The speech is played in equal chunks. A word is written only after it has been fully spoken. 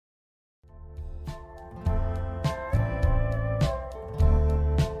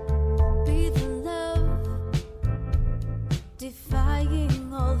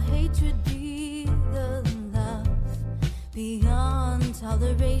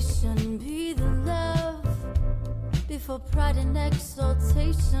Toleration, be the love. Before pride and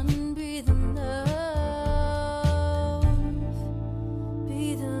exaltation, be the love.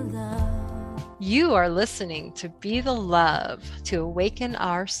 Be the love. You are listening to Be the Love to awaken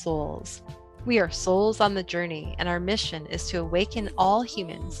our souls. We are souls on the journey, and our mission is to awaken all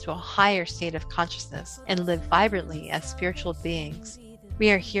humans to a higher state of consciousness and live vibrantly as spiritual beings. We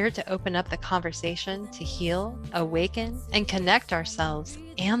are here to open up the conversation to heal, awaken, and connect ourselves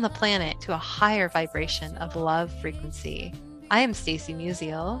and the planet to a higher vibration of love frequency. I am Stacey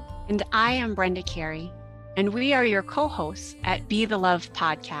Musial. And I am Brenda Carey. And we are your co-hosts at Be the Love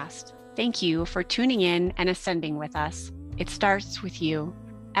podcast. Thank you for tuning in and ascending with us. It starts with you.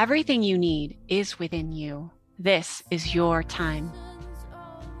 Everything you need is within you. This is your time.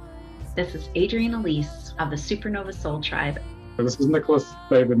 This is Adrienne Elise of the Supernova Soul Tribe. This is Nicholas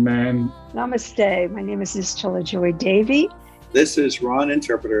David Mann. Namaste. My name is Nischala Joy Davy. This is Ron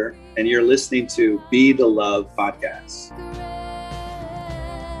Interpreter, and you're listening to Be the Love podcast.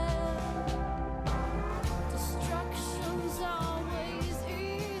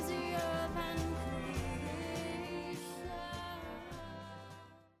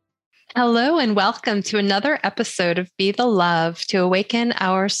 Hello and welcome to another episode of Be the Love to awaken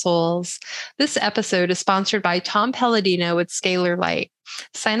our souls. This episode is sponsored by Tom Palladino with Scalar Light.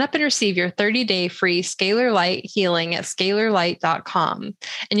 Sign up and receive your 30-day free Scalar Light healing at scalarlight.com.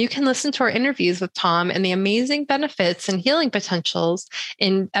 And you can listen to our interviews with Tom and the amazing benefits and healing potentials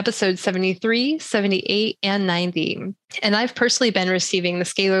in episodes 73, 78, and 90. And I've personally been receiving the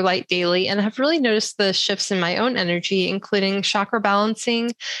Scalar Light daily and have really noticed the shifts in my own energy, including chakra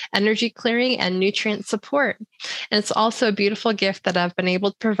balancing, energy clearing, and nutrient support. And it's also a beautiful gift that I've been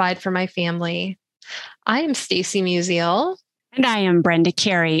able to provide for my family. I am Stacey Musial. And I am Brenda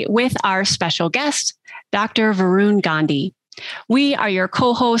Carey with our special guest, Dr. Varun Gandhi. We are your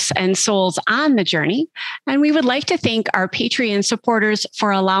co-hosts and souls on the journey, and we would like to thank our Patreon supporters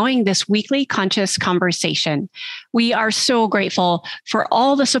for allowing this weekly conscious conversation. We are so grateful for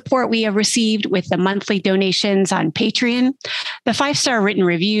all the support we have received with the monthly donations on Patreon, the 5-star written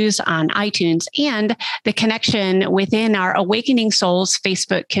reviews on iTunes, and the connection within our Awakening Souls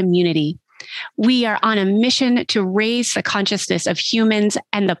Facebook community. We are on a mission to raise the consciousness of humans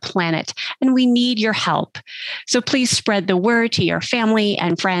and the planet, and we need your help. So please spread the word to your family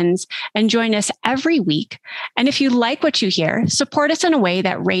and friends and join us every week. And if you like what you hear, support us in a way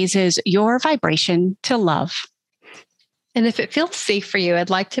that raises your vibration to love. And if it feels safe for you, I'd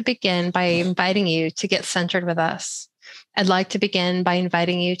like to begin by inviting you to get centered with us. I'd like to begin by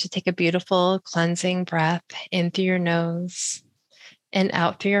inviting you to take a beautiful cleansing breath in through your nose and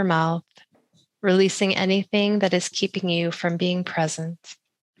out through your mouth, releasing anything that is keeping you from being present.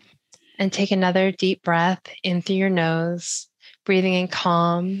 And take another deep breath in through your nose, breathing in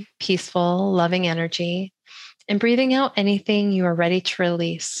calm, peaceful, loving energy, and breathing out anything you are ready to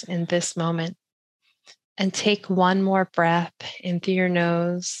release in this moment. And take one more breath in through your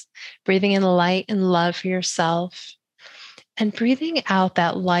nose, breathing in light and love for yourself, and breathing out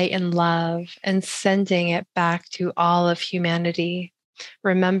that light and love and sending it back to all of humanity,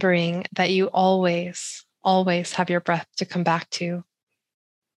 remembering that you always have your breath to come back to.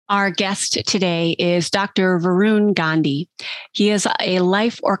 Our guest today is Dr. Varun Gandhi. He is a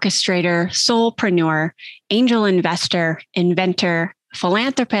life orchestrator, soulpreneur, angel investor, inventor,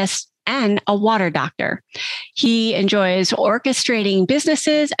 philanthropist, and a water doctor. He enjoys orchestrating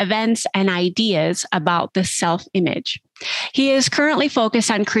businesses, events, and ideas about the self-image. He is currently focused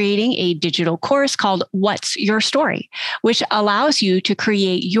on creating a digital course called What's Your Story, which allows you to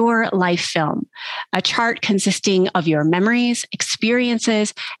create your life film, a chart consisting of your memories,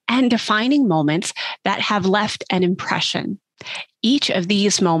 experiences, and defining moments that have left an impression. Each of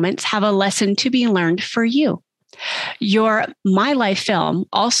these moments have a lesson to be learned for you. Your My Life film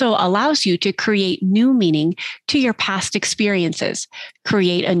also allows you to create new meaning to your past experiences,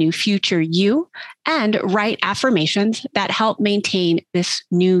 create a new future you, and write affirmations that help maintain this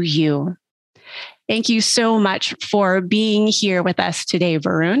new you. Thank you so much for being here with us today,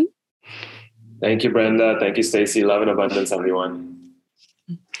 Varun. Thank you, Brenda. Thank you, Stacey. Love and abundance, everyone.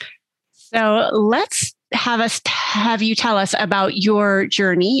 So let's have you tell us about your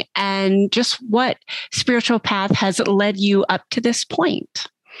journey and just what spiritual path has led you up to this point.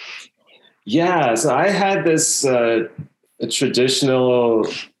 Yeah, so I had this a traditional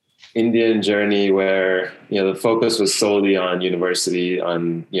Indian journey where the focus was solely on university,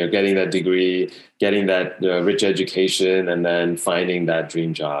 on getting that degree, getting that rich education, and then finding that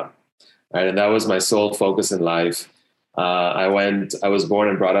dream job. Right, and that was my sole focus in life. I was born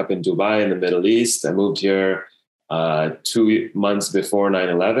and brought up in Dubai in the Middle East. I moved here 2 months before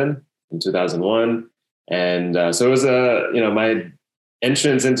 9/11 in 2001. And so it was my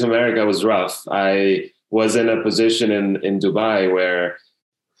entrance into America was rough. I was in a position in Dubai where,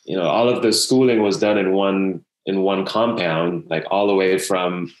 all of the schooling was done in one compound, like all the way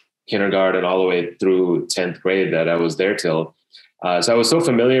from kindergarten all the way through 10th grade that I was there till. So I was so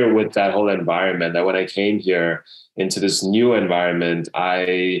familiar with that whole environment that when I came here into this new environment,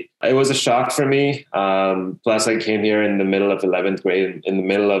 it was a shock for me. Plus I came here in the middle of 11th grade, in the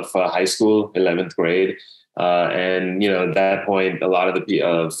middle of high school, 11th grade. And at that point, a lot of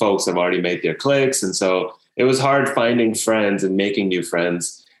the folks have already made their cliques. And so it was hard finding friends and making new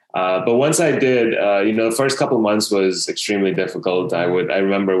friends. But once I did, the first couple of months was extremely difficult. I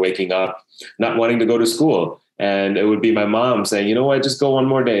remember waking up, not wanting to go to school. And it would be my mom saying, you know what, just go one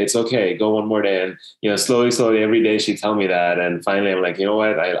more day. It's okay. Go one more day. And, slowly, every day she'd tell me that. And finally, I'm like, you know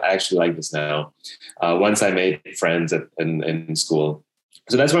what, I actually like this now. Once I made friends in school.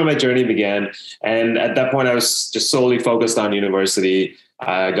 So that's where my journey began. And at that point, I was just solely focused on university.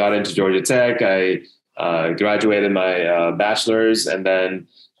 I got into Georgia Tech. I graduated my bachelor's. And then,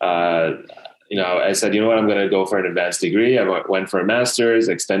 I said, you know what, I'm going to go for an advanced degree. I went for a master's,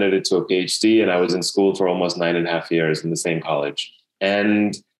 extended it to a PhD, and I was in school for almost 9.5 years in the same college.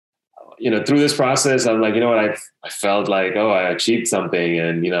 And, through this process, I'm like, you know what, I felt like, I achieved something.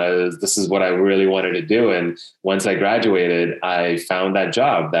 And, this is what I really wanted to do. And once I graduated, I found that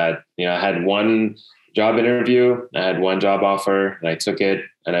job that, I had one job interview, I had one job offer, and I took it.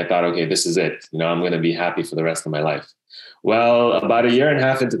 And I thought, okay, this is it. I'm going to be happy for the rest of my life. Well, about 1.5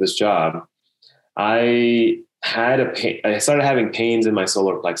 years into this job, I started having pains in my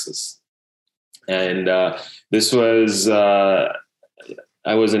solar plexus. And this was,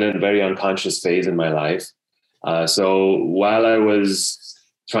 I was in a very unconscious phase in my life. So while I was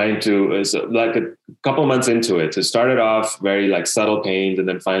trying to, like a couple months into it, so it started off very like subtle pains. And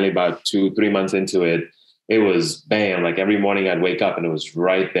then finally about 2-3 months into it, it was bam, like every morning I'd wake up and it was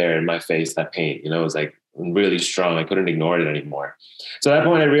right there in my face, that pain, it was like really strong. I couldn't ignore it anymore. So at that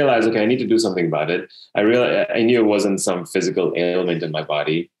point I realized, okay, I need to do something about it. I knew it wasn't some physical ailment in my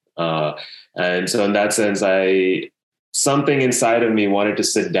body. And so in that sense, something inside of me wanted to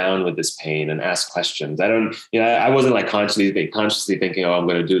sit down with this pain and ask questions. I wasn't like consciously thinking, I'm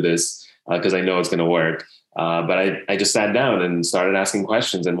going to do this because I know it's going to work. But I just sat down and started asking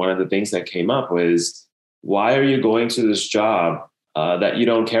questions. And one of the things that came up was, why are you going to this job that you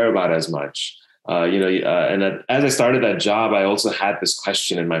don't care about as much? And as I started that job, I also had this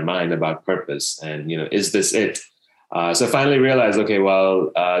question in my mind about purpose and, is this it? So I finally realized, okay,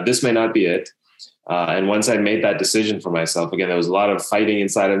 well, this may not be it. And once I made that decision for myself, again, there was a lot of fighting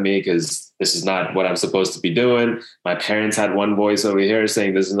inside of me because this is not what I'm supposed to be doing. My parents had one voice over here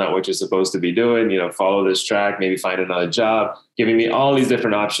saying, this is not what you're supposed to be doing. Follow this track, maybe find another job, giving me all these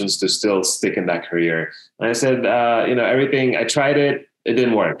different options to still stick in that career. And I said, everything, I tried it. It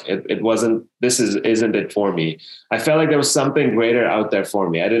didn't work. It wasn't, isn't it for me. I felt like there was something greater out there for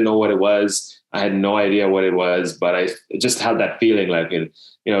me. I didn't know what it was. I had no idea what it was, but I just had that feeling like the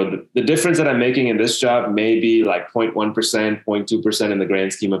difference that I'm making in this job may be like 0.1%, 0.2% in the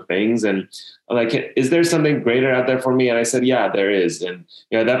grand scheme of things. And I'm like, is there something greater out there for me? And I said, yeah, there is. And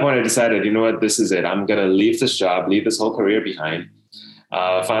at that point I decided, you know what, this is it. I'm going to leave this job, leave this whole career behind.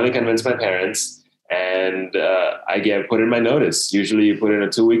 Finally convinced my parents. And I put in my notice. Usually you put in a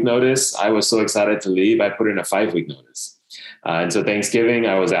 2-week notice. I was so excited to leave. I put in a 5-week notice. And so Thanksgiving,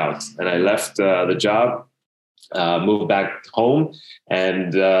 I was out and I left the job, moved back home,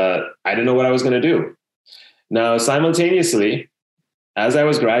 and I didn't know what I was going to do. Now, simultaneously, as I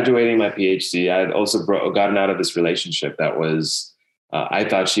was graduating my PhD, I had also gotten out of this relationship that was, I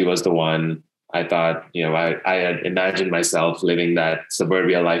thought she was the one. I thought, I had imagined myself living that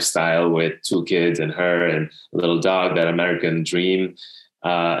suburbia lifestyle with 2 kids and her and a little dog, that American dream.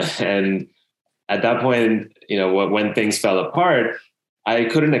 And at that point, when things fell apart, I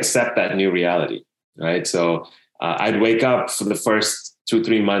couldn't accept that new reality, right? So I'd wake up for the first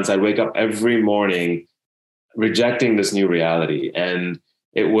 2-3 months, I'd wake up every morning rejecting this new reality. And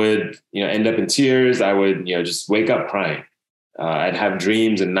it would, end up in tears. I would, just wake up crying. I'd have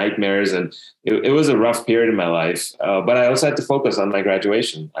dreams and nightmares, and it was a rough period in my life. But I also had to focus on my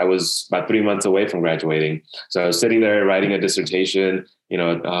graduation. I was about 3 months away from graduating. So I was sitting there writing a dissertation,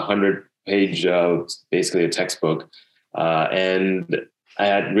 100-page, basically a textbook. And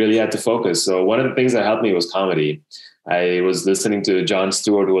I really had to focus. So one of the things that helped me was comedy. I was listening to Jon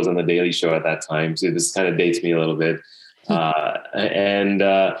Stewart, who was on The Daily Show at that time. So this kind of dates me a little bit. But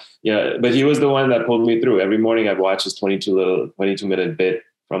he was the one that pulled me through. Every morning I'd watch his 22-minute bit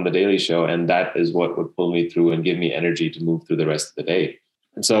from the Daily Show. And that is what would pull me through and give me energy to move through the rest of the day.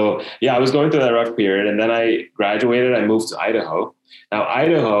 And so, I was going through that rough period, and then I graduated. I moved to Idaho. Now,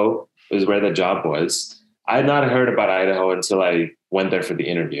 Idaho is where the job was. I had not heard about Idaho until I went there for the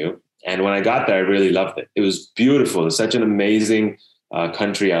interview. And when I got there, I really loved it. It was beautiful. It's such an amazing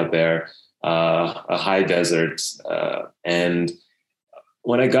country out there, a high desert. And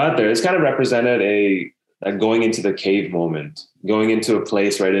when I got there, it's kind of represented a going into the cave moment, going into a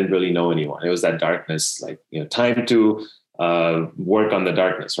place where I didn't really know anyone. It was that darkness, time to work on the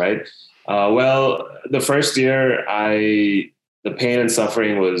darkness, right? Well, the first year, the pain and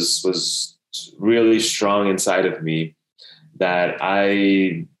suffering was really strong inside of me that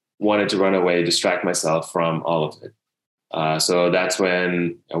I wanted to run away, distract myself from all of it. So that's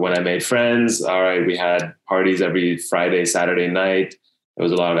when I made friends. All right, we had parties every Friday, Saturday night. There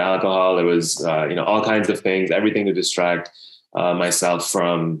was a lot of alcohol. There was, all kinds of things, everything to distract myself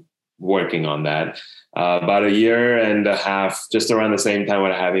from working on that. About a year and a half, just around the same time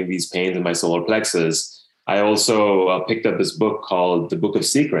when I'm having these pains in my solar plexus, I also picked up this book called The Book of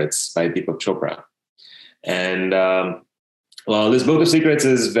Secrets by Deepak Chopra. And this Book of Secrets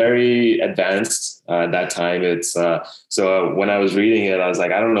is very advanced at that time. It's so when I was reading it, I was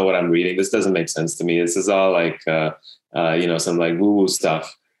like, I don't know what I'm reading. This doesn't make sense to me. This is all like, some like woo-woo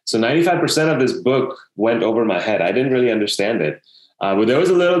stuff. So 95% of this book went over my head. I didn't really understand it. But there was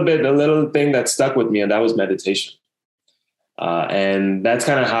a little thing that stuck with me, and that was meditation. And that's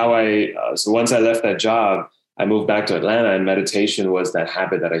kind of how so once I left that job, I moved back to Atlanta, and meditation was that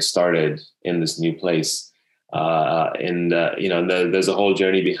habit that I started in this new place. There's a whole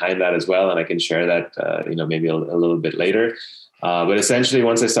journey behind that as well. And I can share that, maybe a little bit later. But essentially,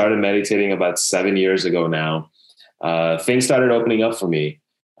 once I started meditating about 7 years ago now, things started opening up for me.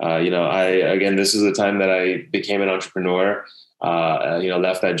 This is the time that I became an entrepreneur.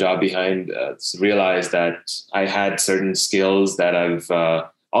 Left that job behind, realized that I had certain skills that I've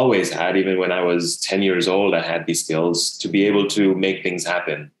always had. Even when I was 10 years old, I had these skills to be able to make things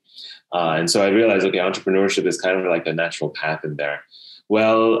happen. And so I realized, okay, entrepreneurship is kind of like a natural path in there.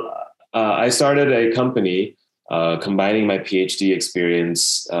 Well, I started a company combining my PhD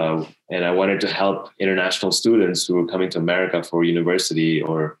experience, and I wanted to help international students who were coming to America for university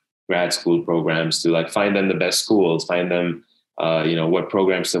or grad school programs to find them the best schools, find them what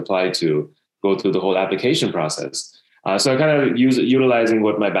programs to apply to, go through the whole application process. So I kind of utilizing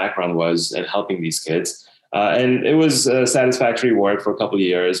what my background was and helping these kids. And it was satisfactory work for a couple of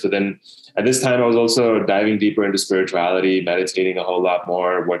years. But then at this time, I was also diving deeper into spirituality, meditating a whole lot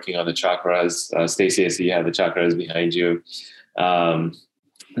more, working on the chakras. Stacey, I see you have the chakras behind you. And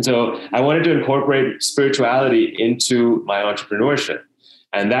so I wanted to incorporate spirituality into my entrepreneurship.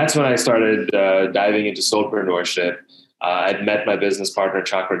 And that's when I started diving into soulpreneurship. I'd met my business partner,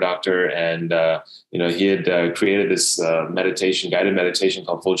 Chakra Doctor, and he had created this guided meditation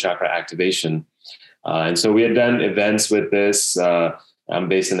called Full Chakra Activation. And so we had done events with this. I'm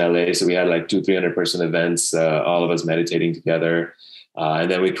based in LA, so we had 200-300 person events, all of us meditating together. And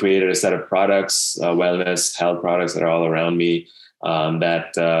then we created a set of products, wellness, health products that are all around me,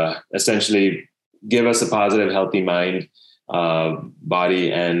 that essentially give us a positive, healthy mind,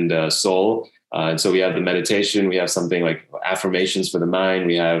 body, and soul. And so we have the meditation, we have something like affirmations for the mind,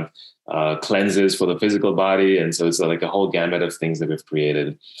 we have cleanses for the physical body. And so it's like a whole gamut of things that we've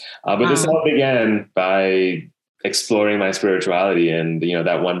created. But this all began by exploring my spirituality and,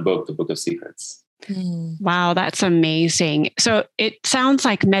 that one book, The Book of Secrets. Wow, that's amazing. So it sounds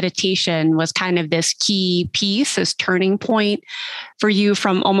like meditation was kind of this key piece, this turning point for you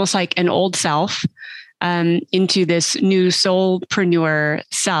from almost like an old self into this new soulpreneur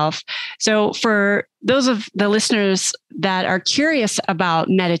self. So for those of the listeners that are curious about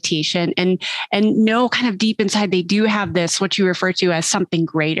meditation and know kind of deep inside, they do have this, what you refer to as something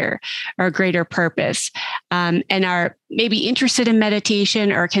greater or a greater purpose, and are maybe interested in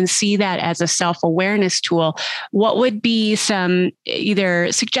meditation or can see that as a self-awareness tool, what would be some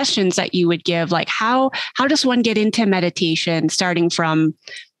either suggestions that you would give? Like how does one get into meditation starting from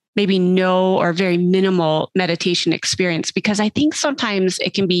maybe no or very minimal meditation experience? Because I think sometimes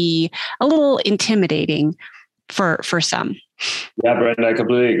it can be a little intimidating for some. Yeah, Brenda, I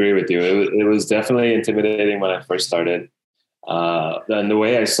completely agree with you. It was definitely intimidating when I first started. And the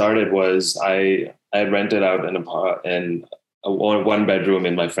way I started was I rented out a one bedroom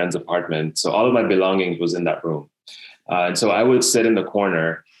in my friend's apartment. So all of my belongings was in that room. And so I would sit in the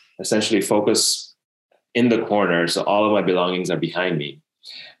corner, essentially focus in the corner. So all of my belongings are behind me.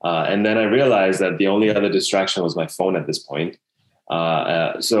 And then I realized that the only other distraction was my phone at this point.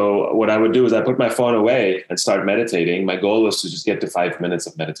 So what I would do is I put my phone away and start meditating. My goal was to just get to 5 minutes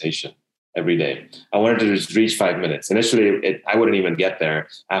of meditation every day. I wanted to just reach 5 minutes. Initially, I wouldn't even get there.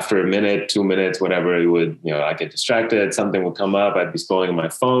 After a minute, 2 minutes, whatever, it would, I'd get distracted. Something would come up. I'd be scrolling on my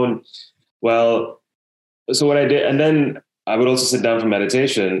phone. Well, so what I did, and then I would also sit down for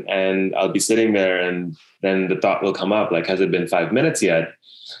meditation, and I'll be sitting there, and then the thought will come up, like, has it been 5 minutes yet?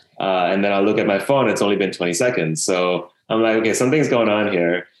 And then I'll look at my phone. It's only been 20 seconds. So I'm like, okay, something's going on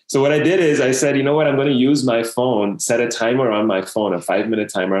here. So what I did is I said, you know what, I'm going to use my phone, set a timer on my phone, a 5-minute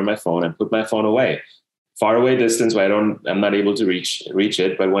timer on my phone, and put my phone away, far away distance where I'm not able to reach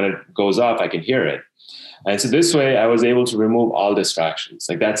it. But when it goes off, I can hear it. And so this way I was able to remove all distractions.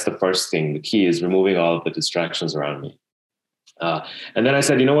 Like, that's the first thing. The key is removing all of the distractions around me. And then I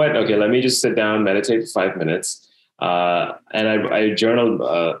said, you know what? Okay, let me just sit down, meditate for 5 minutes. And I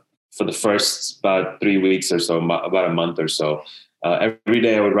journaled for the first about 3 weeks or so, about a month or so. Every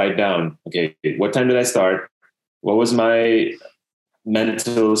day I would write down, okay, what time did I start? What was my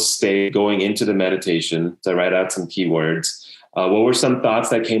mental state going into the meditation? So I write out some keywords. What were some thoughts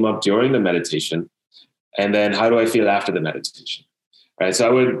that came up during the meditation? And then how do I feel after the meditation? Right. So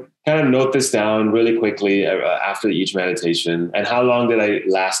I would kind of note this down really quickly after each meditation. And how long did I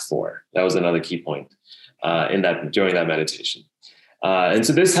last for? That was another key point during that meditation. And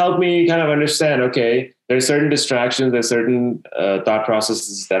so this helped me kind of understand, okay, there's certain distractions, there's certain thought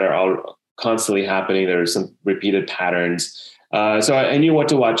processes that are all constantly happening. There are some repeated patterns. So I knew what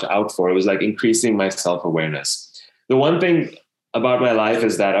to watch out for. It was like increasing my self-awareness. The one thing about my life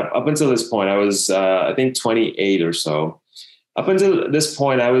is that up until this point, I was, I think 28 or so. Up until this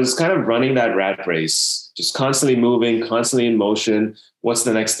point, I was kind of running that rat race, just constantly moving, constantly in motion. What's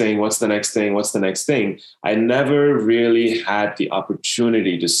the next thing? What's the next thing? What's the next thing? I never really had the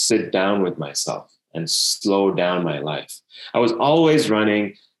opportunity to sit down with myself and slow down my life. I was always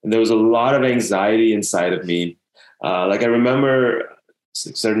running, and there was a lot of anxiety inside of me. Like, I remember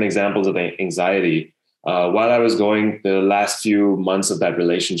certain examples of anxiety. While I was going the last few months of that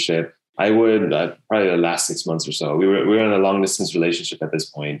relationship, I would probably the last 6 months or so. We were in a long distance relationship at this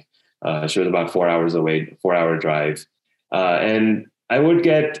point. She was about 4 hours away, 4-hour drive. And I would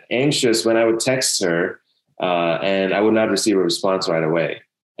get anxious when I would text her and I would not receive a response right away.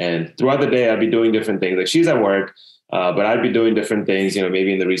 And throughout the day, I'd be doing different things. Like, she's at work, but I'd be doing different things,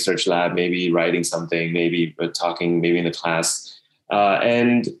 maybe in the research lab, maybe writing something, maybe talking, maybe in the class.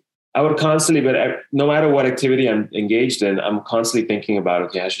 And I would constantly, but no matter what activity I'm engaged in, I'm constantly thinking about,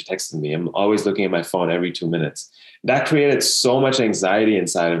 okay, has she texted me? I'm always looking at my phone every 2 minutes. That created so much anxiety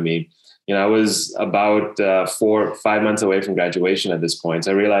inside of me. I was about 4 or 5 months away from graduation at this point.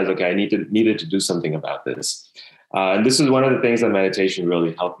 So I realized, okay, I needed to do something about this. And this is one of the things that meditation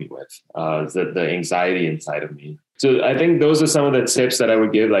really helped me with, the anxiety inside of me. So I think those are some of the tips that I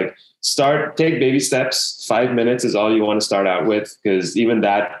would give, like take baby steps. 5 minutes is all you want to start out with, because even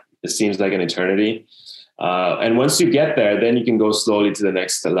that, it seems like an eternity. And once you get there, then you can go slowly to the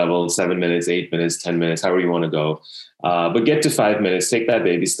next level, 7 minutes, 8 minutes, 10 minutes, however you want to go. But get to 5 minutes, take that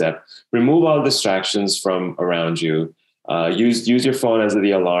baby step, remove all distractions from around you, use your phone as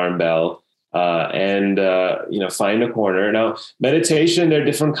the alarm bell, and find a corner. Now, meditation, there are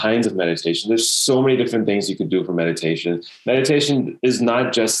different kinds of meditation. There's so many different things you can do for meditation. Meditation is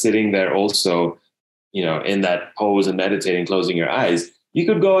not just sitting there also, in that pose and meditating, closing your eyes. You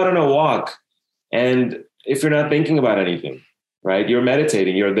could go out on a walk, and if you're not thinking about anything, right, you're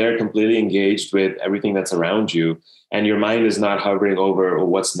meditating, you're there completely engaged with everything that's around you, and your mind is not hovering over,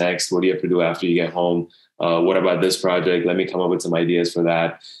 what's next? What do you have to do after you get home? What about this project? Let me come up with some ideas for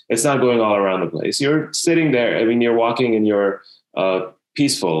that. It's not going all around the place. You're sitting there. I mean, you're walking and you're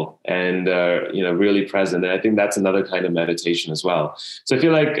peaceful and, really present. And I think that's another kind of meditation as well. So I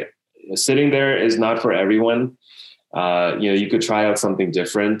feel like sitting there is not for everyone. You could try out something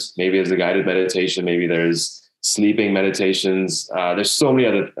different. Maybe as a guided meditation, maybe there's sleeping meditations. There's so many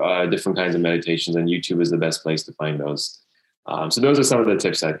other different kinds of meditations, and YouTube is the best place to find those. So those are some of the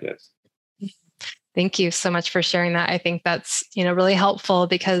tips I'd give. Thank you so much for sharing that. I think that's, really helpful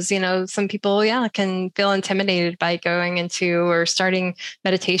because, some people, can feel intimidated by going into or starting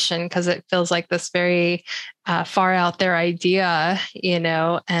meditation because it feels like this very far out there idea, and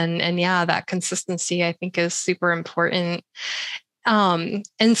that consistency I think is super important. And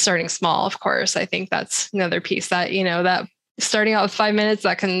starting small, of course, I think that's another piece that, that starting out with 5 minutes,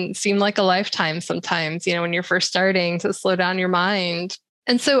 that can seem like a lifetime sometimes, when you're first starting to slow down your mind.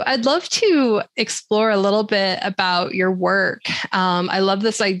 And so I'd love to explore a little bit about your work. I love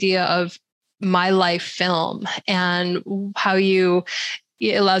this idea of my life film and how you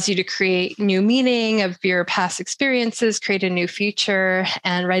it allows you to create new meaning of your past experiences, create a new future,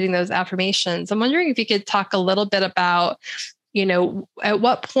 and writing those affirmations. I'm wondering if you could talk a little bit about, at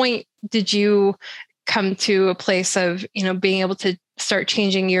what point did you come to a place of, being able to start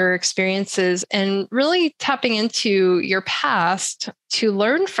changing your experiences and really tapping into your past to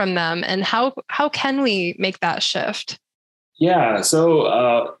learn from them? And how can we make that shift? Yeah.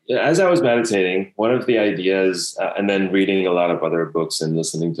 So as I was meditating, one of the ideas, and then reading a lot of other books and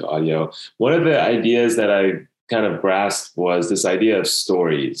listening to audio, one of the ideas that I kind of grasped was this idea of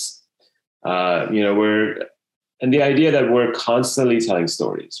stories. And the idea that we're constantly telling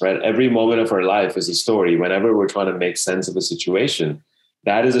stories, right? Every moment of our life is a story. Whenever we're trying to make sense of a situation,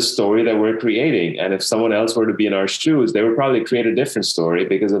 that is a story that we're creating. And if someone else were to be in our shoes, they would probably create a different story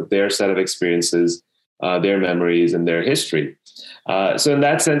because of their set of experiences, their memories, and their history. So in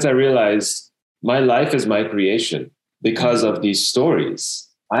that sense, I realized my life is my creation because of these stories.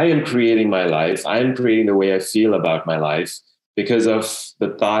 I am creating my life. I am creating the way I feel about my life because of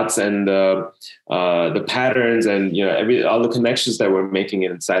the thoughts and the patterns and all the connections that we're making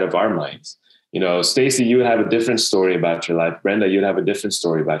inside of our minds. Stacy, you would have a different story about your life. Brenda, you'd have a different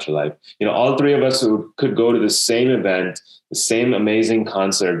story about your life. All three of us could go to the same event, the same amazing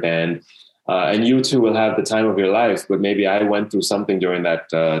concert band, and you two will have the time of your life. But maybe I went through something during that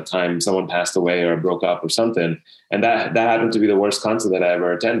time. Someone passed away or broke up or something. And that happened to be the worst concert that I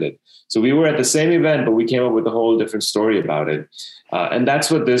ever attended. So we were at the same event, but we came up with a whole different story about it. And that's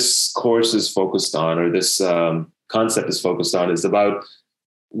what this course is focused on, or this concept is focused on, is about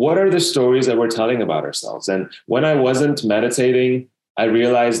what are the stories that we're telling about ourselves. And when I wasn't meditating, I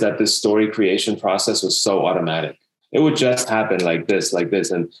realized that this story creation process was so automatic. It would just happen like this.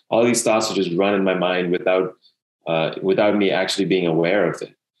 And all these thoughts would just run in my mind without me actually being aware of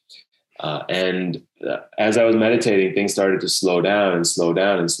it. And as I was meditating, things started to slow down to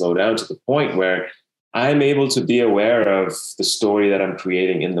the point where I'm able to be aware of the story that I'm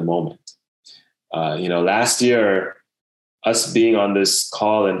creating in the moment. Last year, us being on this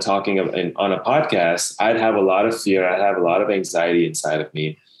call and talking on a podcast, I'd have a lot of fear. I'd have a lot of anxiety inside of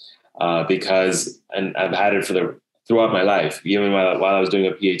me because I've had it throughout my life. Even while I was doing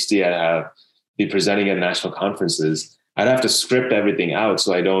a PhD, I'd be presenting at national conferences. I'd have to script everything out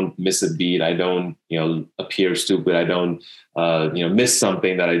so I don't miss a beat. I don't, appear stupid. I don't, miss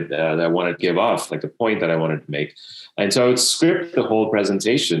something that I wanted to give off, like a point that I wanted to make. And so I would script the whole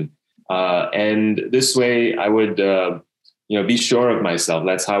presentation. And this way I would, be sure of myself.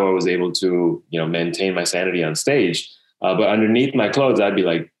 That's how I was able to, maintain my sanity on stage. But underneath my clothes, I'd be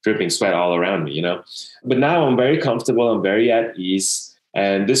like dripping sweat all around me, But now I'm very comfortable. I'm very at ease.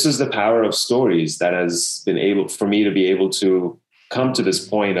 And this is the power of stories that has been able for me to be able to come to this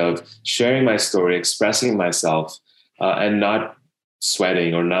point of sharing my story, expressing myself, and not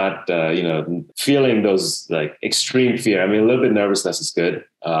sweating or not, feeling those like extreme fear. I mean, a little bit nervousness is good,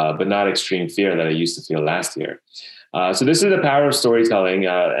 but not extreme fear that I used to feel last year. So this is the power of storytelling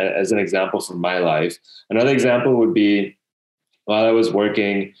as an example from my life. Another example would be while I was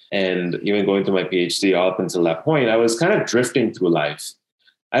working and even going through my PhD up until that point, I was kind of drifting through life.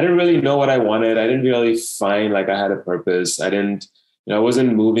 I didn't really know what I wanted. I didn't really find like I had a purpose. I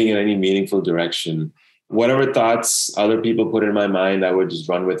wasn't moving in any meaningful direction. Whatever thoughts other people put in my mind, I would just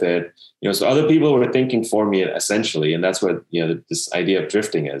run with it. So other people were thinking for me essentially. And that's what, this idea of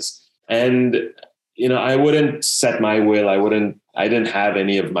drifting is. And, I wouldn't set my will. I didn't have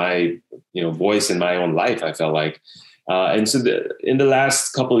any of my, voice in my own life, I felt like. And so in the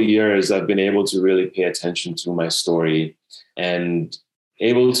last couple of years, I've been able to really pay attention to my story and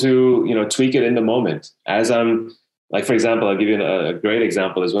able to, tweak it in the moment. As I'm, like, for example, I'll give you a great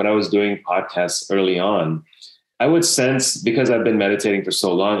example is when I was doing podcasts early on, I would sense, because I've been meditating for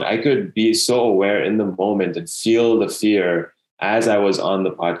so long, I could be so aware in the moment and feel the fear as I was on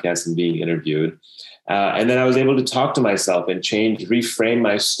the podcast and being interviewed. And then I was able to talk to myself and reframe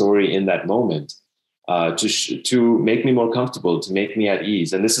my story in that moment to make me more comfortable, to make me at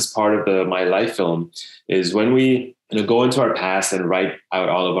ease. And this is part of my life film, is when we go into our past and write out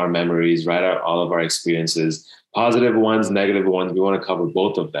all of our memories, write out all of our experiences, positive ones, negative ones. We want to cover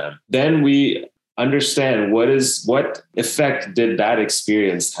both of them. Then we understand what effect did that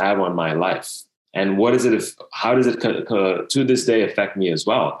experience have on my life, and how does it to this day affect me as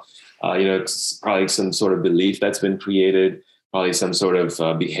well? It's probably some sort of belief that's been created, probably some sort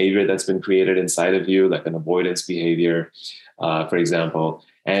of behavior that's been created inside of you, like an avoidance behavior, for example.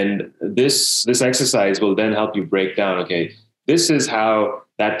 And this exercise will then help you break down, okay, this is how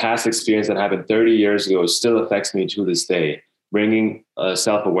that past experience that happened 30 years ago still affects me to this day, bringing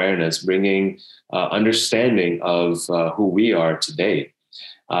self-awareness, bringing understanding of who we are today.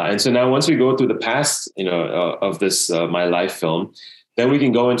 And so now once we go through the past, of this My Life film, then we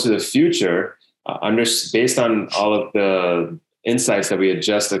can go into the future based on all of the insights that we had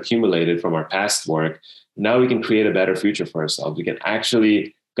just accumulated from our past work. Now we can create a better future for ourselves. We can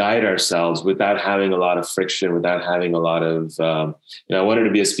actually guide ourselves without having a lot of friction, without having a lot of, I wanted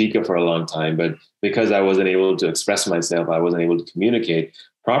to be a speaker for a long time, but because I wasn't able to express myself, I wasn't able to communicate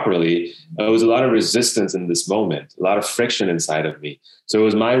properly, there was a lot of resistance in this moment, a lot of friction inside of me. So it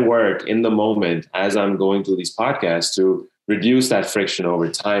was my work in the moment as I'm going through these podcasts to reduce that friction over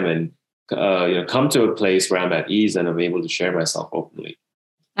time and come to a place where I'm at ease and I'm able to share myself openly.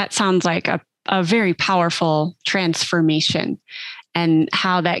 That sounds like a very powerful transformation, and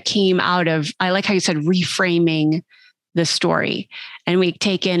how that came out of, I like how you said, reframing the story. And we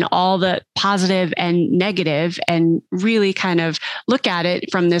take in all the positive and negative and really kind of look at it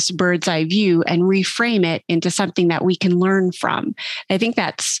from this bird's eye view and reframe it into something that we can learn from. I think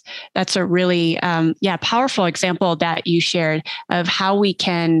that's a really, powerful example that you shared of how we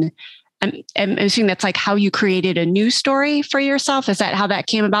can, I'm assuming that's like how you created a new story for yourself. Is that how that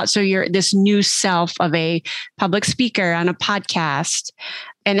came about? So you're this new self of a public speaker on a podcast.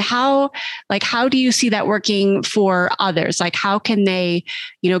 And how do you see that working for others? Like, how can they,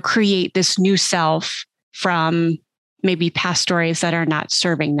 create this new self from maybe past stories that are not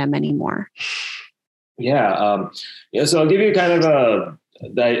serving them anymore? Yeah. So I'll give you kind of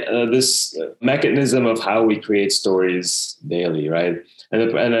this mechanism of how we create stories daily, right? And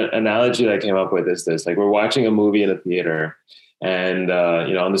an analogy that I came up with is this: like, we're watching a movie in a theater, and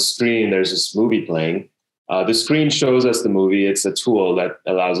on the screen there's this movie playing. The screen shows us the movie. It's a tool that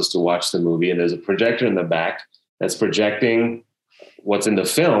allows us to watch the movie, and there's a projector in the back that's projecting what's in the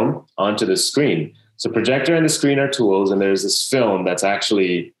film onto the screen. So projector and the screen are tools, and there's this film that's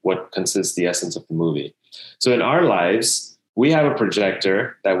actually what consists the essence of the movie. So in our lives, we have a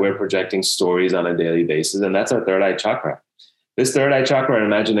projector that we're projecting stories on a daily basis, and that's our third eye chakra. This third eye chakra,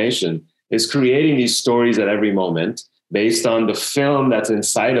 imagination, is creating these stories at every moment based on the film that's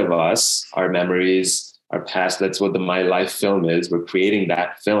inside of us, our memories, our past. That's what the My Life film is. We're creating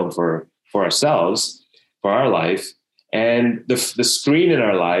that film for ourselves, for our life. And the screen in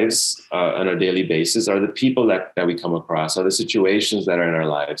our lives on a daily basis are the people that we come across, are the situations that are in our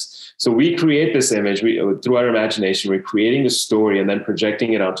lives. So we create this image through our imagination. We're creating the story and then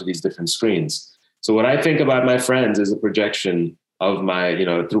projecting it onto these different screens. So what I think about my friends is a projection of my,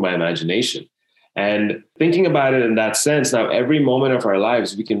 through my imagination. And thinking about it in that sense, now every moment of our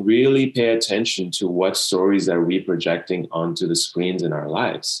lives, we can really pay attention to what stories are we projecting onto the screens in our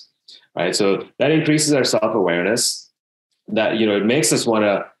lives, right? So that increases our self-awareness. That, it makes us want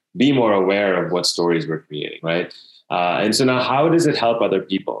to be more aware of what stories we're creating, right? And so now, how does it help other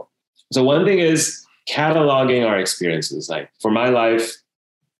people? So one thing is cataloging our experiences. Like for my life,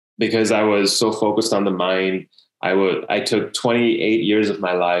 because I was so focused on the mind, I took 28 years of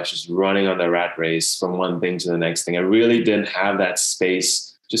my life just running on the rat race from one thing to the next thing. I really didn't have that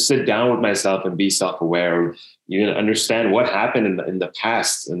space to sit down with myself and be self-aware, even understand what happened in the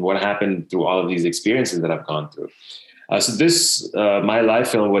past and what happened through all of these experiences that I've gone through. So this My Life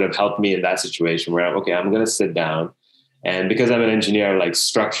film would have helped me in that situation where, I'm going to sit down. And because I'm an engineer, I've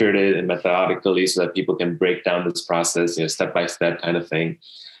structured it and methodically so that people can break down this process, step by step kind of thing.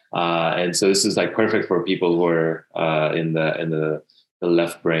 And so this is perfect for people who are in the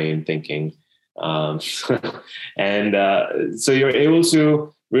left brain thinking. So you're able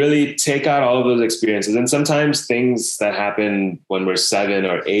to really take out all of those experiences. And sometimes things that happen when we're 7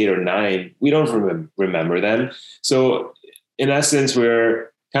 or 8 or 9, we don't remember them. So in essence,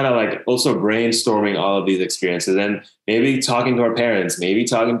 we're kind of also brainstorming all of these experiences and maybe talking to our parents, maybe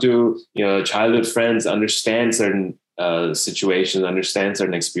talking to, childhood friends, understand certain situations, understand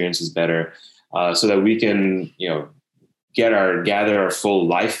certain experiences better, so that we can, gather our full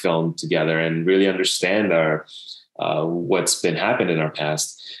life film together and really understand our what's been happened in our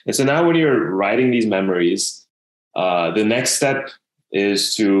past. And so now when you're writing these memories, the next step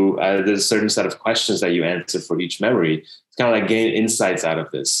is to, there's a certain set of questions that you answer for each memory. It's kind of gain insights out of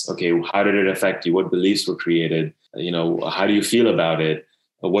this. Okay, how did it affect you? What beliefs were created? How do you feel about it?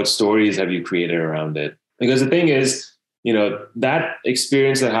 What stories have you created around it? Because the thing is, that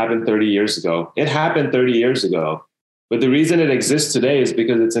experience that happened 30 years ago, it happened 30 years ago. But the reason it exists today is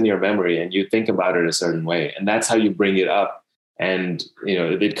because it's in your memory and you think about it a certain way. And that's how you bring it up. And,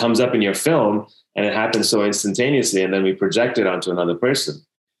 it comes up in your film and it happens so instantaneously. And then we project it onto another person,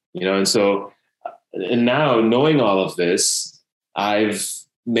 and so, and now knowing all of this, I've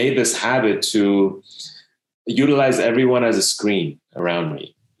made this habit to utilize everyone as a screen around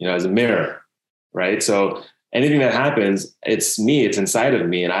me, as a mirror, right? So anything that happens, it's me, it's inside of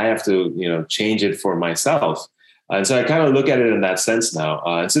me, and I have to, change it for myself. And so I kind of look at it in that sense now.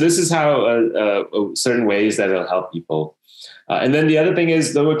 And so this is how certain ways that it'll help people. And then the other thing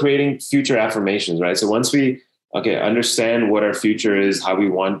is that we're creating future affirmations, right? So once we understand what our future is, how we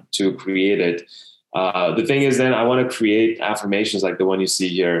want to create it, the thing is then I want to create affirmations like the one you see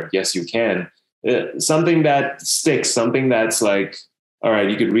here. Yes, you can. Something that sticks, something that's like, all right,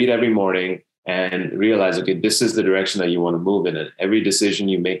 you could read every morning and realize, okay, this is the direction that you want to move in. And every decision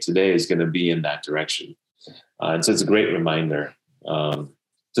you make today is going to be in that direction. And so it's a great reminder. So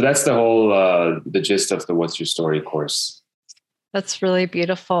that's the whole, the gist of the What's Your Story course. That's really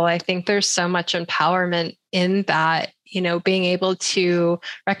beautiful. I think there's so much empowerment in that, being able to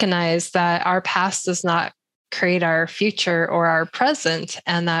recognize that our past does not create our future or our present,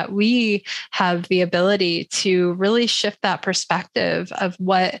 and that we have the ability to really shift that perspective of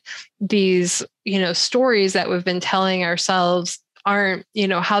what these, stories that we've been telling ourselves aren't,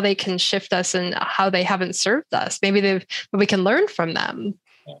 how they can shift us and how they haven't served us. Maybe we can learn from them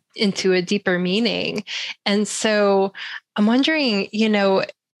into a deeper meaning. And so I'm wondering,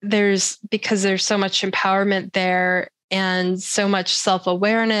 because there's so much empowerment there and so much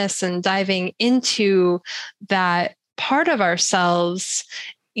self-awareness and diving into that part of ourselves,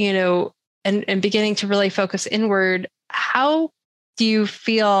 and beginning to really focus inward, how do you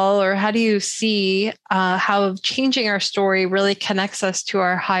feel, or how do you see how changing our story really connects us to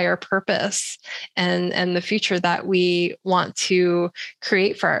our higher purpose and the future that we want to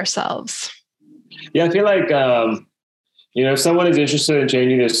create for ourselves? Yeah, I feel like, if someone is interested in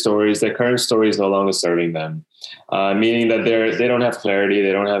changing their stories, their current story is no longer serving them, meaning that they don't have clarity.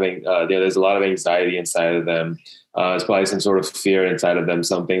 They don't have, there's a lot of anxiety inside of them. It's probably some sort of fear inside of them,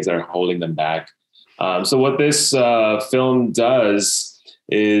 some things that are holding them back. So what this film does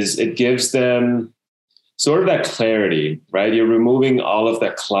is it gives them sort of that clarity, right? You're removing all of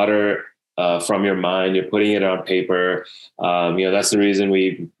that clutter from your mind. You're putting it on paper. That's the reason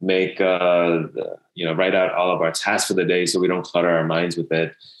we make, write out all of our tasks for the day so we don't clutter our minds with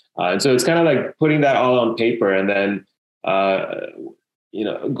it. And so it's kind of like putting that all on paper and then,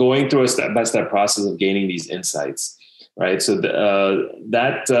 going through a step-by-step process of gaining these insights, right? So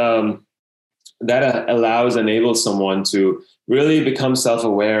that enables someone to really become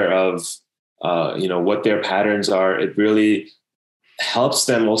self-aware of, what their patterns are. It really helps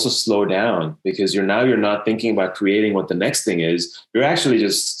them also slow down because you're not thinking about creating what the next thing is. You're actually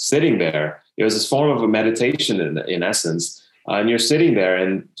just sitting there. It was this form of a meditation in essence. And you're sitting there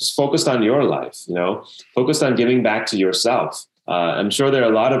and just focused on your life, focused on giving back to yourself. I'm sure there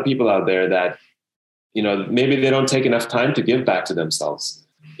are a lot of people out there that, maybe they don't take enough time to give back to themselves.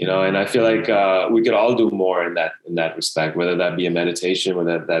 And I feel like we could all do more in that respect, whether that be a meditation,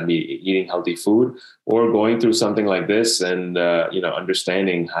 whether that be eating healthy food, or going through something like this and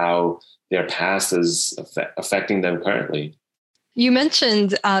understanding how their past is affecting them currently. You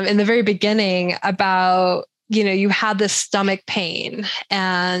mentioned in the very beginning about you had this stomach pain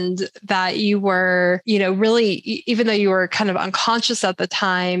and that you were, really, even though you were kind of unconscious at the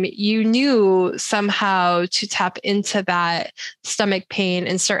time, you knew somehow to tap into that stomach pain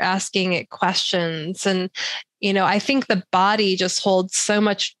and start asking it questions. And, I think the body just holds so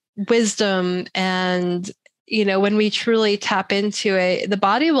much wisdom and, when we truly tap into it, the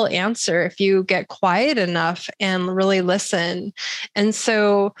body will answer if you get quiet enough and really listen. And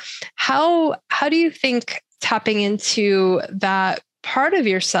so how do you think tapping into that part of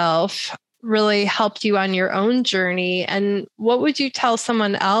yourself really helped you on your own journey? And what would you tell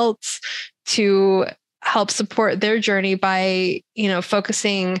someone else to help support their journey by,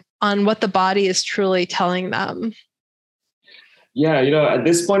 focusing on what the body is truly telling them? Yeah, at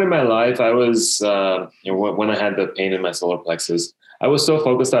this point in my life, I was, when I had the pain in my solar plexus, I was so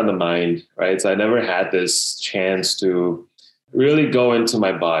focused on the mind, right? So I never had this chance to really go into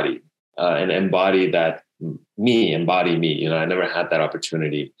my body and embody me. I never had that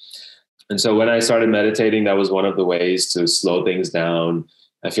opportunity. And so when I started meditating, that was one of the ways to slow things down.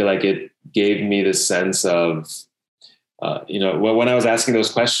 I feel like it gave me this sense of, when I was asking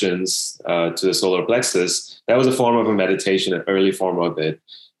those questions to the solar plexus, that was a form of a meditation, an early form of it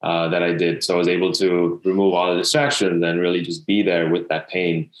that I did. So I was able to remove all the distractions and really just be there with that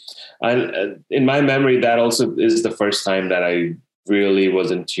pain. And in my memory, that also is the first time that I really was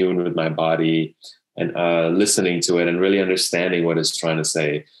in tune with my body and listening to it and really understanding what it's trying to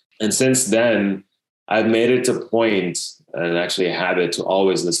say. And since then, I've made it a point and actually a habit to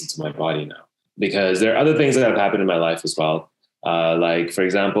always listen to my body now, because there are other things that have happened in my life as well. Like, for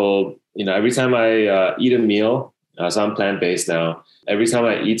example, every time I eat a meal, so I'm plant-based now, every time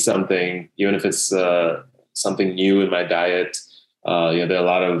I eat something, even if it's something new in my diet. There are a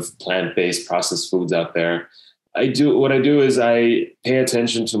lot of plant-based processed foods out there. What I do is I pay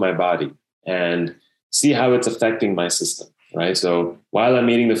attention to my body and see how it's affecting my system, right? So while I'm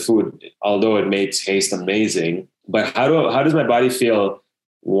eating the food, although it may taste amazing, but how does my body feel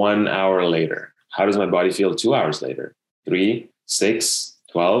 1 hour later? How does my body feel 2 hours later? 3, 6,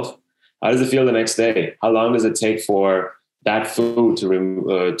 12? How does it feel the next day? How long does it take for that food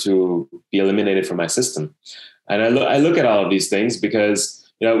to be eliminated from my system? And I look at all of these things because,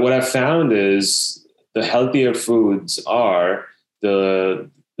 what I've found is the healthier foods are the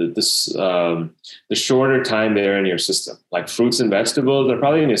shorter time they're in your system. Like fruits and vegetables, they're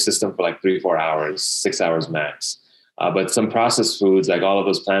probably in your system for like 3-4 hours, 6 hours max. But some processed foods, like all of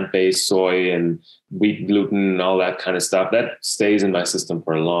those plant-based soy and wheat gluten and all that kind of stuff, that stays in my system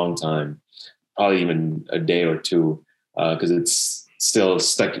for a long time, probably even a day or two, because it's still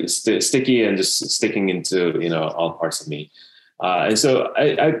sticky and just sticking into, all parts of me. And so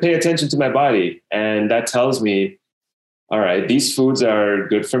I pay attention to my body, and that tells me, all right, these foods are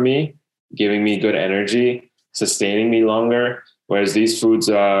good for me, giving me good energy, sustaining me longer, whereas these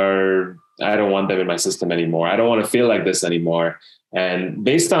foods I don't want them in my system anymore. I don't want to feel like this anymore. And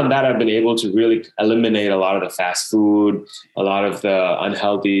based on that, I've been able to really eliminate a lot of the fast food, a lot of the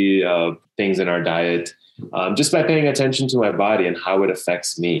unhealthy things in our diet, just by paying attention to my body and how it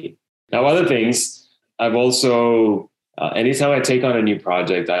affects me. Now, other things, I've also, anytime I take on a new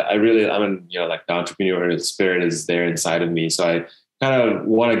project, the entrepreneurial spirit is there inside of me. So I kind of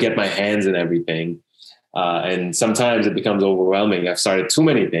want to get my hands in everything. And sometimes it becomes overwhelming. I've started too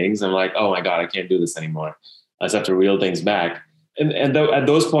many things. I'm like, oh my God, I can't do this anymore. I just have to reel things back. And at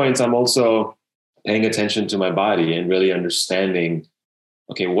those points, I'm also paying attention to my body and really understanding,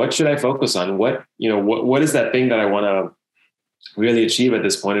 okay, what should I focus on? What is that thing that I want to really achieve at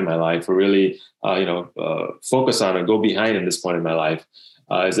this point in my life, or really, focus on or go behind at this point in my life?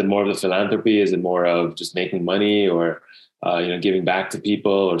 Is it more of the philanthropy? Is it more of just making money, or, giving back to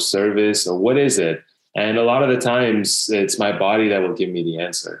people, or service, or what is it? And a lot of the times it's my body that will give me the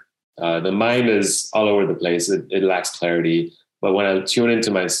answer. The mind is all over the place. It lacks clarity. But when I tune into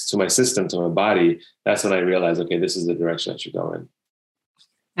my system, to my body, that's when I realize, okay, this is the direction I should go in.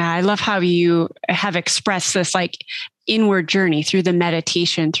 I love how you have expressed this like inward journey through the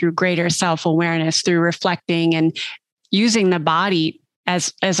meditation, through greater self-awareness, through reflecting and using the body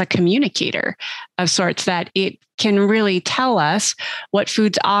as a communicator of sorts, that it can really tell us what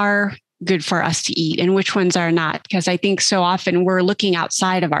foods are good for us to eat and which ones are not. Because I think so often we're looking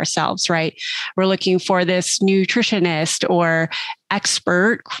outside of ourselves, right? We're looking for this nutritionist or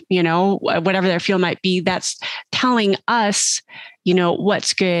expert, whatever their field might be, that's telling us,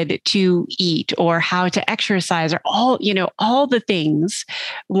 what's good to eat or how to exercise, or all the things.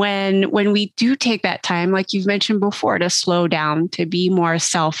 When we do take that time, like you've mentioned before, to slow down, to be more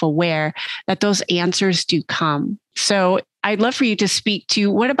self-aware, that those answers do come. So I'd love for you to speak to,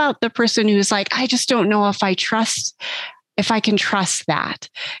 what about the person who's like, I just don't know if I can trust that?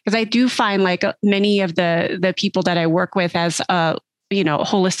 Because I do find like many of the people that I work with as a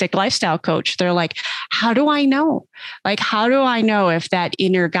holistic lifestyle coach, they're like, how do I know? Like, how do I know if that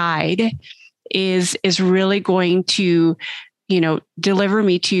inner guide is really going to, deliver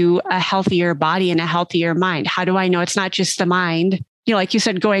me to a healthier body and a healthier mind? How do I know it's not just the mind? Like you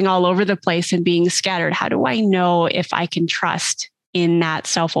said, going all over the place and being scattered. How do I know if I can trust in that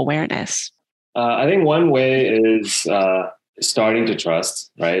self-awareness? I think one way is starting to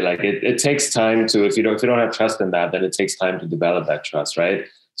trust, right? Like it takes time to, if you don't have trust in that, then it takes time to develop that trust, right?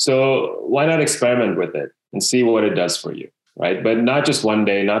 So why not experiment with it and see what it does for you, right? But not just one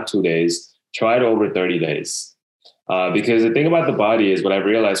day, not 2 days, try it over 30 days. Because the thing about the body is, what I've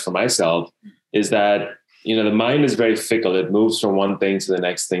realized for myself is that, the mind is very fickle. It moves from one thing to the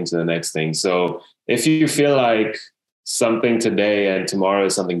next thing to the next thing. So if you feel like something today and tomorrow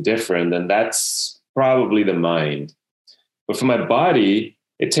is something different, then that's probably the mind. But for my body,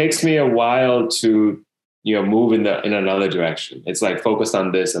 it takes me a while to, move in another direction. It's like focused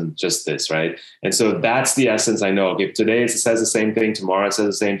on this and just this, right? And so that's the essence. I know, okay, if today it says the same thing, tomorrow it says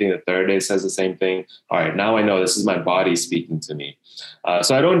the same thing, the third day it says the same thing. All right, now I know this is my body speaking to me.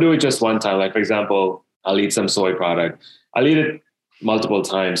 So I don't do it just one time. Like, for example, I'll eat some soy product. I'll eat it multiple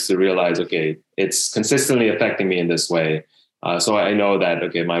times to realize, okay, it's consistently affecting me in this way. So I know that,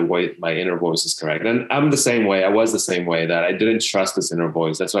 okay, my inner voice is correct. And I'm the same way. I was the same way, that I didn't trust this inner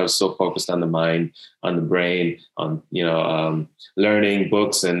voice. That's why I was so focused on the mind, on the brain, on, learning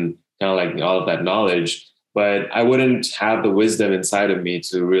books and kind of like all of that knowledge. But I wouldn't have the wisdom inside of me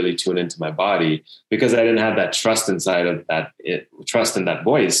to really tune into my body, because I didn't have that trust inside of that, trust in that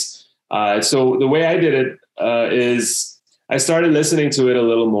voice. So the way I did it is I started listening to it a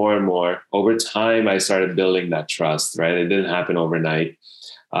little more and more. Over time, I started building that trust, right? It didn't happen overnight.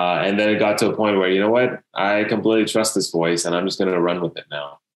 And then it got to a point where, you know what, I completely trust this voice and I'm just going to run with it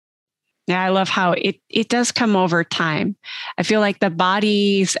now. Yeah, I love how it does come over time. I feel like the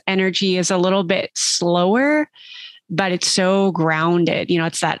body's energy is a little bit slower, but it's so grounded.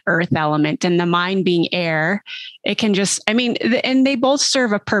 It's that earth element, and the mind being air. It can just, and they both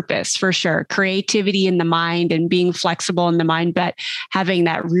serve a purpose for sure. Creativity in the mind and being flexible in the mind, but having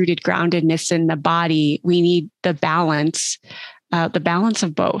that rooted groundedness in the body. We need the balance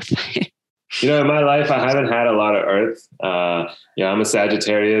of both. In my life, I haven't had a lot of earth. I'm a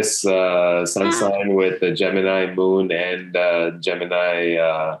Sagittarius sun sign with a Gemini moon and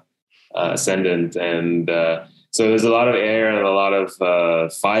Gemini ascendant. And so there's a lot of air and a lot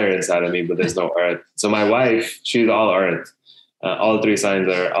of fire inside of me, but there's no earth. So my wife, she's all earth. All three signs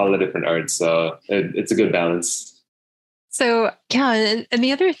are all the different earths. So it's a good balance. So, yeah. And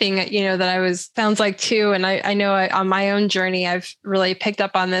the other thing, that sounds like too, and I know on my own journey, I've really picked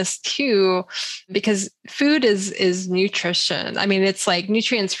up on this too, because food is nutrition. It's like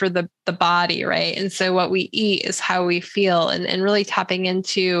nutrients for the body, right? And so what we eat is how we feel, and really tapping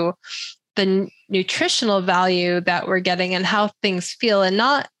into the nutritional value that we're getting and how things feel, and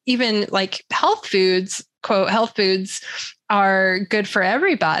not even like health foods, quote, health foods are good for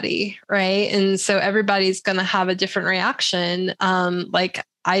everybody, right? And so everybody's going to have a different reaction. Like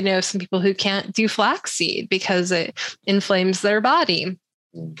I know some people who can't do flaxseed because it inflames their body.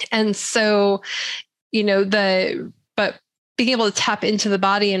 And so, but being able to tap into the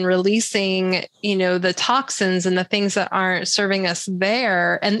body and releasing, the toxins and the things that aren't serving us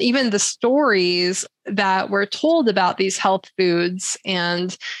there, and even the stories that we're told about these health foods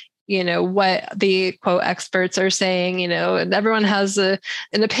and, what the quote experts are saying, and everyone has an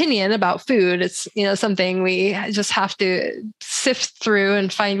opinion about food. It's, something we just have to sift through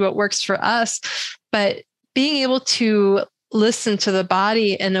and find what works for us. But being able to listen to the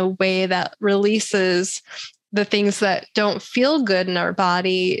body in a way that releases the things that don't feel good in our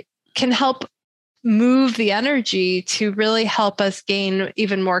body can help move the energy to really help us gain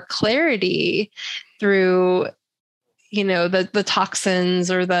even more clarity through the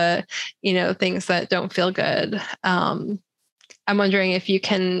toxins or the, things that don't feel good. I'm wondering if you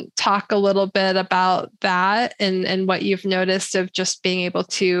can talk a little bit about that and what you've noticed of just being able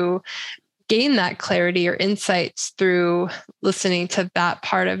to gain that clarity or insights through listening to that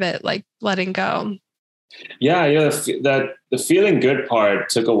part of it, like letting go. Yeah, that the feeling good part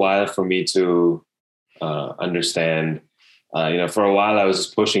took a while for me to understand. For a while I was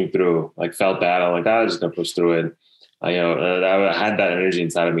just pushing through, like felt bad. I'm like, I'm just gonna push through it. I had that energy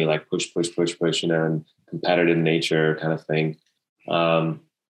inside of me, like push, and competitive nature kind of thing. And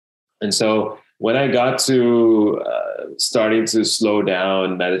so when I got to starting to slow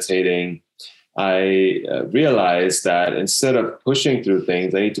down, meditating, I realized that instead of pushing through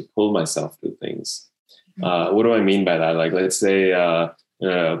things, I need to pull myself through things. What do I mean by that? Like, let's say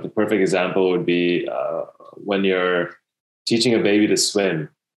the perfect example would be when you're teaching a baby to swim,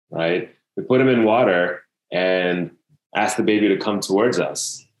 right? We put them in water and ask the baby to come towards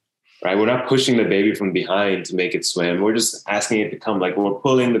us, right? We're not pushing the baby from behind to make it swim. We're just asking it to come, like we're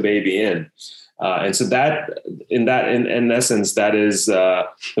pulling the baby in. And so that in essence, that is the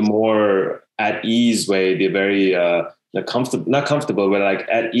more at ease way, the very not comfortable, but like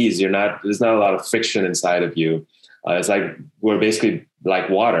at ease. There's not a lot of friction inside of you. It's like we're basically like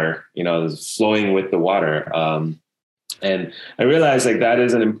water, flowing with the water. And I realized like that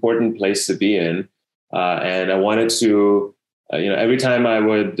is an important place to be in. And I wanted to, every time I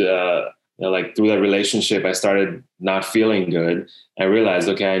would, like through that relationship, I started not feeling good. I realized,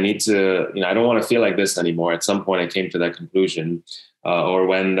 okay, I need to, I don't want to feel like this anymore. At some point I came to that conclusion, or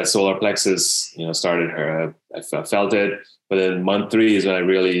when the solar plexus, started I felt it, but then month 3 is when I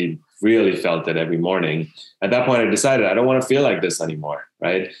really, really felt it every morning. At that point I decided I don't want to feel like this anymore.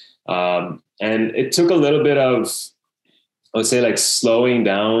 Right. And it took a little bit of, I would say like slowing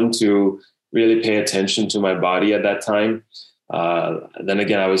down to really pay attention to my body at that time. Then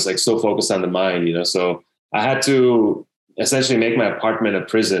again, I was like so focused on the mind, so I had to essentially make my apartment a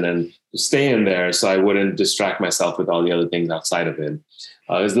prison and stay in there so I wouldn't distract myself with all the other things outside of it.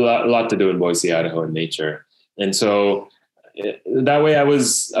 There's a lot to do in Boise, Idaho, in nature. And so that way I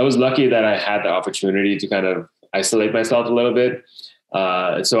was lucky that I had the opportunity to kind of isolate myself a little bit.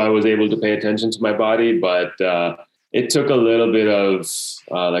 So I was able to pay attention to my body, but it took a little bit of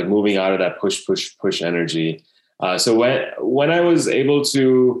like moving out of that push energy. So when I was able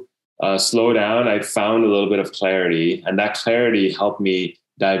to slow down, I found a little bit of clarity, and that clarity helped me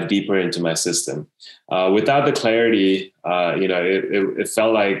dive deeper into my system. Without the clarity, it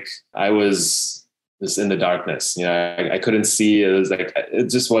felt like I was just in the darkness. I couldn't see. It was like it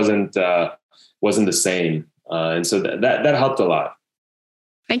just wasn't the same, and so that helped a lot.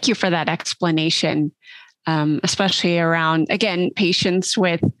 Thank you for that explanation, especially around, again, patience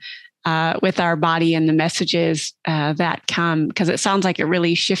with our body and the messages that come, because it sounds like it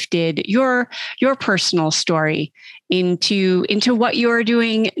really shifted your personal story into what you're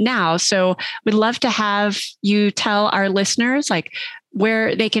doing now. So we'd love to have you tell our listeners like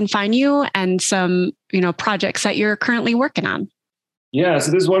where they can find you and some projects that you're currently working on. Yeah,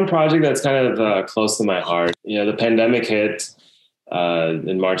 so there's one project that's kind of close to my heart. The pandemic hit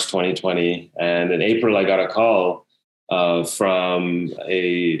in March 2020, and in April I got a call from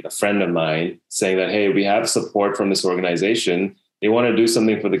a friend of mine saying that, hey, we have support from this organization. They want to do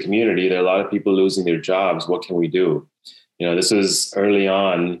something for the community. There are a lot of people losing their jobs. What can we do? This was early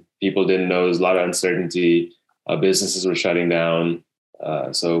on. People didn't know. There's a lot of uncertainty. Businesses were shutting down.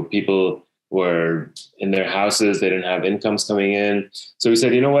 So people were in their houses. They didn't have incomes coming in. So we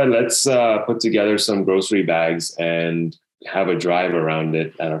said, you know what, let's put together some grocery bags and have a drive around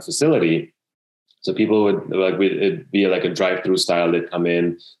it at our facility. So people would it'd be like a drive-through style. They'd come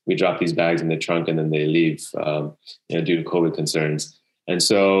in, we drop these bags in the trunk, and then they leave due to COVID concerns. And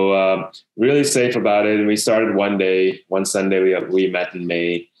so really safe about it. And we started one Sunday, we met in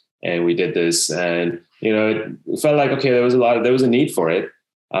May, and we did this. And, it felt like, okay, there was a need for it.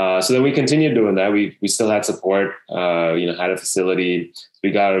 So then we continued doing that. We still had support, had a facility.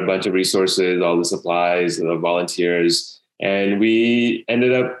 We got a bunch of resources, all the supplies, the volunteers, and we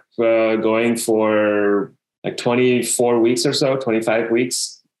ended up going for like 24 weeks or so, 25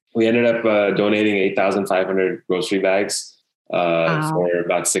 weeks. We ended up donating 8,500 grocery bags for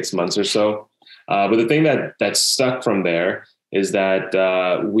about 6 months or so. But the thing that stuck from there is that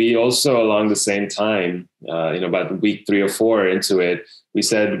we also, along the same time, about week 3 or 4 into it, we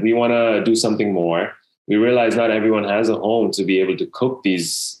said, we want to do something more. We realized not everyone has a home to be able to cook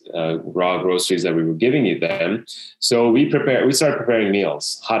these raw groceries that we were giving them. So we started preparing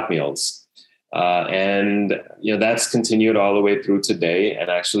meals, hot meals. And that's continued all the way through today. And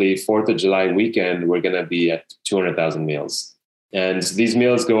actually 4th of July weekend, we're going to be at 200,000 meals. And these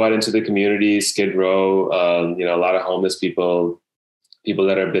meals go out into the community, Skid Row, a lot of homeless people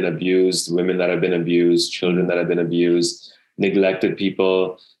that have been abused, women that have been abused, children that have been abused, neglected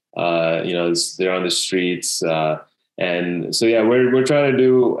people. They're on the streets. And so, we're trying to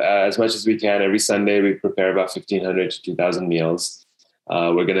do as much as we can. Every Sunday, we prepare about 1,500 to 2,000 meals.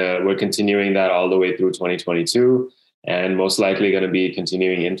 We're continuing that all the way through 2022, and most likely going to be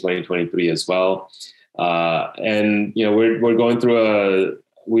continuing in 2023 as well. We're going through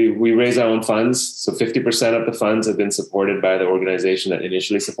we raise our own funds. So 50% of the funds have been supported by the organization that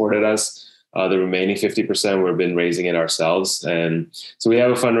initially supported us. The remaining 50%, we've been raising it ourselves. And so we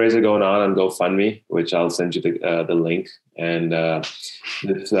have a fundraiser going on GoFundMe, which I'll send you the link. And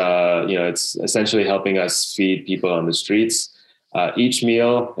it's essentially helping us feed people on the streets. Each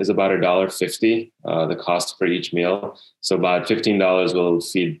meal is about $1.50, the cost for each meal. So about $15 will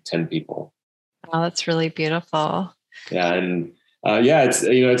feed 10 people. Wow, that's really beautiful. Yeah. And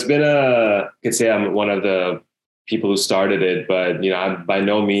it's been I could say I'm one of the people who started it, but, by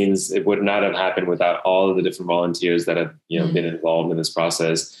no means it would not have happened without all of the different volunteers that have, been involved in this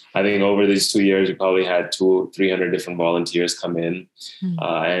process. I think over these 2 years, we probably had 200-300 different volunteers come in.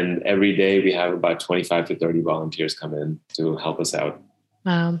 And every day we have about 25 to 30 volunteers come in to help us out.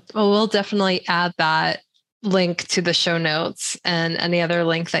 Well, we'll definitely add that link to the show notes and any other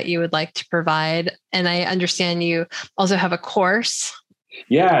link that you would like to provide. And I understand you also have a course.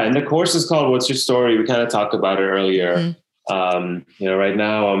 Yeah, and the course is called What's Your Story? We kind of talked about it earlier. Right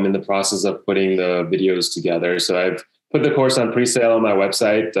now I'm in the process of putting the videos together. So I've put the course on pre-sale on my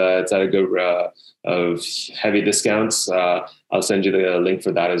website. It's at a good of heavy discounts. I'll send you the link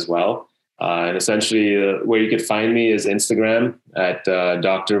for that as well. And essentially where you could find me is Instagram at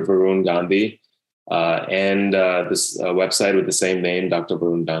Dr. Varun Gandhi and this website with the same name,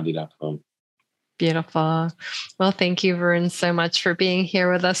 drvarungandhi.com. Beautiful. Well, thank you, Varun, so much for being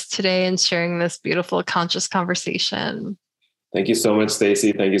here with us today and sharing this beautiful, conscious conversation. Thank you so much,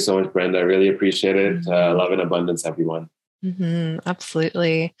 Stacey. Thank you so much, Brenda. I really appreciate it. Love and abundance, everyone.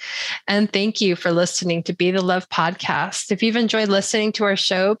 Absolutely. And thank you for listening to Be the Love podcast. If you've enjoyed listening to our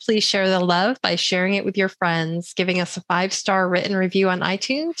show, please share the love by sharing it with your friends, giving us a 5-star written review on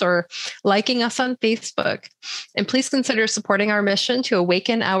iTunes, or liking us on Facebook. And please consider supporting our mission to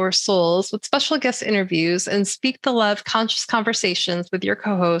awaken our souls with special guest interviews and speak the love conscious conversations with your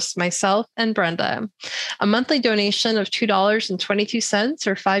co-hosts, myself and Brenda. A monthly donation of $2.22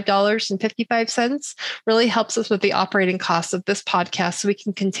 or $5.55 really helps us with the operating costs of this podcast so we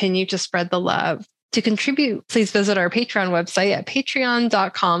can continue to spread the love. To contribute, please visit our Patreon website at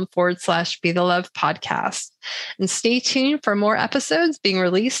patreon.com/Be the Love podcast. And stay tuned for more episodes being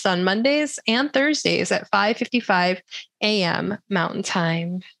released on Mondays and Thursdays at 5:55 a.m. Mountain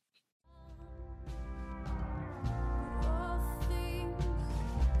Time.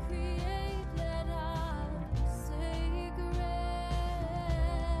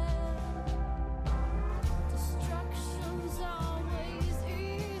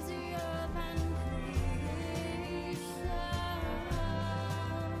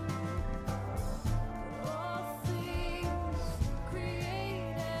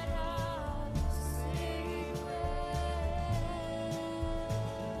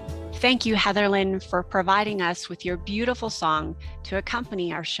 Thank you, Heatherlyn, for providing us with your beautiful song to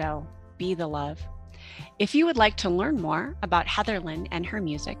accompany our show, Be the Love. If you would like to learn more about Heatherlyn and her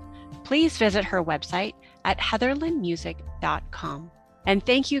music, please visit her website at heatherlynmusic.com. And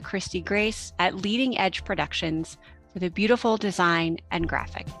thank you, Christy Grace at Leading Edge Productions for the beautiful design and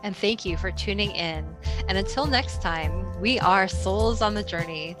graphic. And thank you for tuning in. And until next time, we are souls on the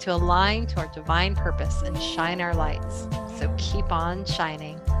journey to align to our divine purpose and shine our lights. So keep on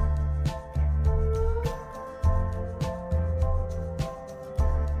shining.